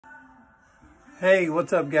Hey,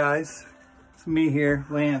 what's up guys? It's me here,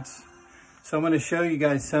 Lance. So I'm going to show you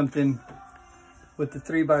guys something with the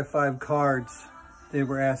 3x5 cards that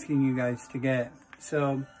we're asking you guys to get.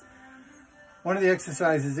 So one of the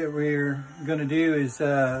exercises that we're going to do is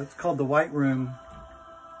it's called the White Room.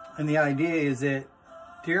 And the idea is that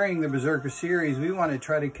during the Berserker series, we want to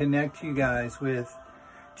try to connect you guys with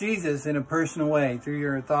Jesus in a personal way through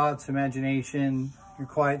your thoughts, imagination, your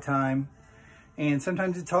quiet time. And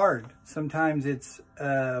sometimes it's hard. Sometimes it's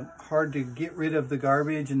hard to get rid of the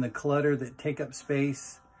garbage and the clutter that take up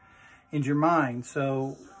space in your mind.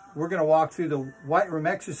 So we're going to walk through the White Room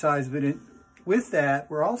exercise, but with that,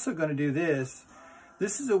 we're also going to do this.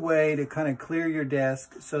 This is a way to kind of clear your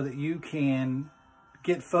desk so that you can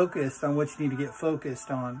get focused on what you need to get focused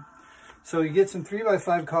on. So you get some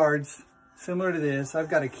 3x5 cards similar to this. I've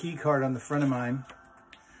got a key card on the front of mine.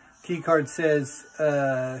 Key card says,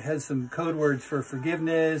 has some code words for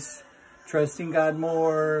forgiveness, trusting God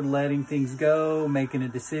more, letting things go, making a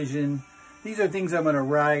decision. These are things I'm going to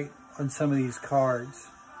write on some of these cards.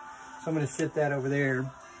 So I'm going to sit that over there.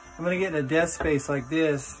 I'm going to get in a desk space like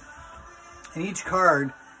this. And each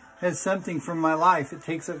card has something from my life. It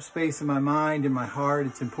takes up space in my mind and my heart.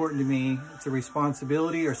 It's important to me. It's a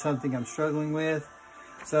responsibility or something I'm struggling with.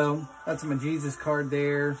 So that's my Jesus card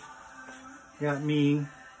there. Got me.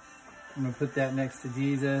 I'm going to put that next to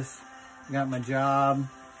Jesus. Got my job.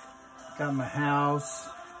 Got my house.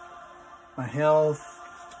 My health.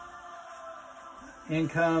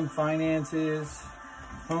 Income, finances.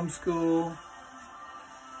 Homeschool.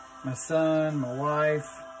 My son, my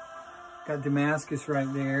wife. Got Damascus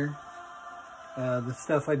right there. The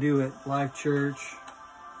stuff I do at Life Church.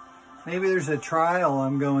 Maybe there's a trial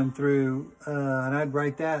I'm going through, and I'd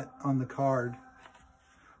write that on the card.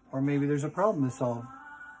 Or maybe there's a problem to solve.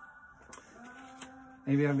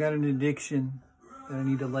 Maybe I've got an addiction that I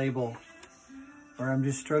need to label. Or I'm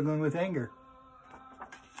just struggling with anger.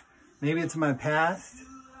 Maybe it's my past.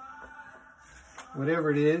 Whatever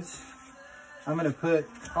it is, I'm going to put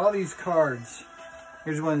all these cards.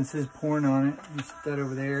 Here's one that says porn on it. Just that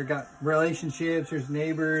over there. Got relationships. There's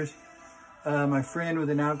neighbors. My friend with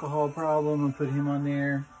an alcohol problem. I'm going to put him on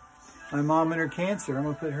there. My mom and her cancer. I'm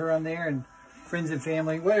going to put her on there. And friends and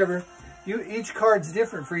family. Whatever. Each card's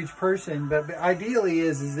different for each person. But ideally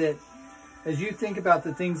is that as you think about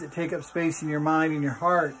the things that take up space in your mind and your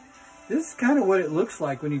heart, this is kind of what it looks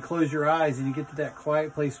like when you close your eyes and you get to that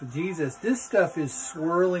quiet place with Jesus. This stuff is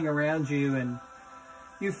swirling around you and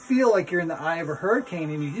you feel like you're in the eye of a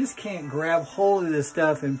hurricane and you just can't grab hold of this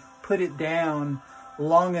stuff and put it down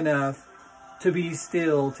long enough to be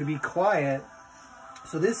still, to be quiet.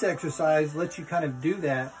 So this exercise lets you kind of do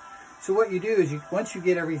that. So what you do is once you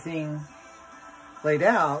get everything laid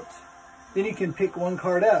out, then you can pick one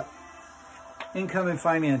card up. Income and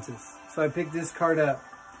finances. So I pick this card up.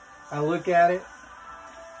 I look at it.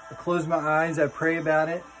 I close my eyes. I pray about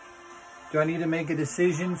it. Do I need to make a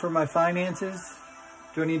decision for my finances?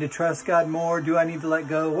 Do I need to trust God more? Do I need to let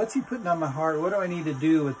go? What's He putting on my heart? What do I need to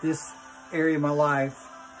do with this area of my life?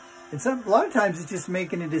 And a lot of times it's just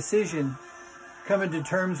making a decision, coming to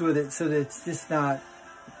terms with it so that it's just not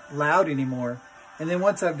loud anymore. And then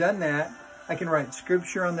once I've done that, I can write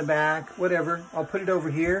scripture on the back, whatever. I'll put it over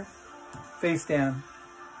here, face down.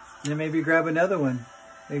 And then maybe grab another one.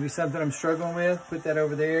 Maybe something I'm struggling with, put that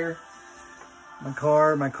over there. My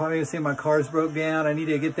car, maybe say my car's broke down. I need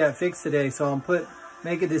to get that fixed today. So I'll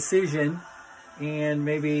make a decision and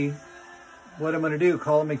maybe what I'm going to do,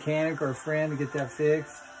 call a mechanic or a friend to get that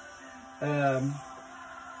fixed.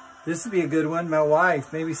 This would be a good one. My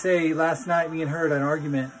wife, maybe say last night me and her had an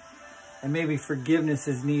argument and maybe forgiveness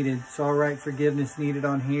is needed. So I'll write forgiveness needed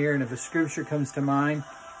on here. And if a scripture comes to mind,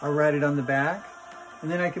 I'll write it on the back.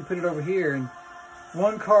 And then I can put it over here. And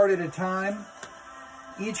one card at a time,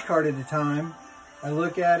 each card at a time, I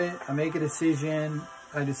look at it, I make a decision,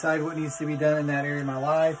 I decide what needs to be done in that area of my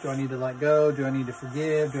life. Do I need to let go? Do I need to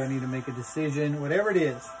forgive? Do I need to make a decision? Whatever it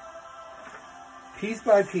is. Piece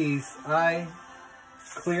by piece, I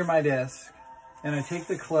clear my desk and I take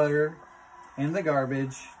the clutter and the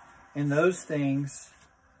garbage and those things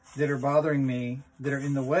that are bothering me, that are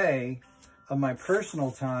in the way of my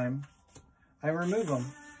personal time. I remove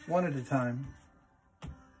them one at a time.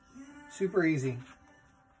 Super easy.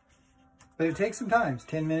 But it takes some time.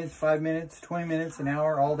 10 minutes, 5 minutes, 20 minutes, an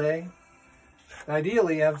hour, all day.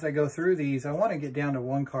 Ideally, as I go through these, I want to get down to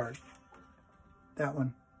one card. That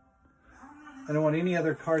one. I don't want any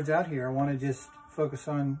other cards out here. I want to just focus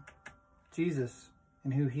on Jesus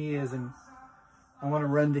and who He is. And I want to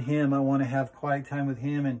run to Him. I want to have quiet time with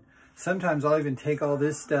Him. And sometimes I'll even take all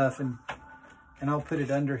this stuff and I'll put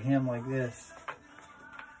it under Him like this.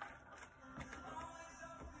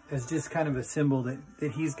 as just kind of a symbol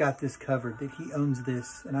that he's got this covered, that he owns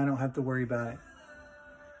this, and I don't have to worry about it.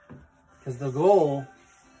 Because the goal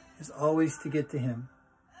is always to get to him.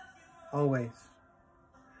 Always.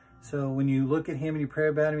 So when you look at him and you pray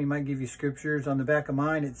about him, he might give you scriptures. On the back of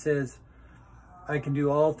mine, it says, I can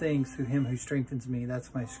do all things through him who strengthens me.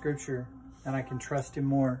 That's my scripture. And I can trust him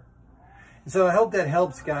more. And so I hope that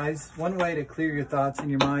helps, guys. One way to clear your thoughts and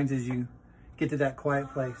your minds as you get to that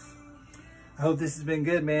quiet place. I hope this has been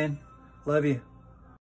good, man. Love you.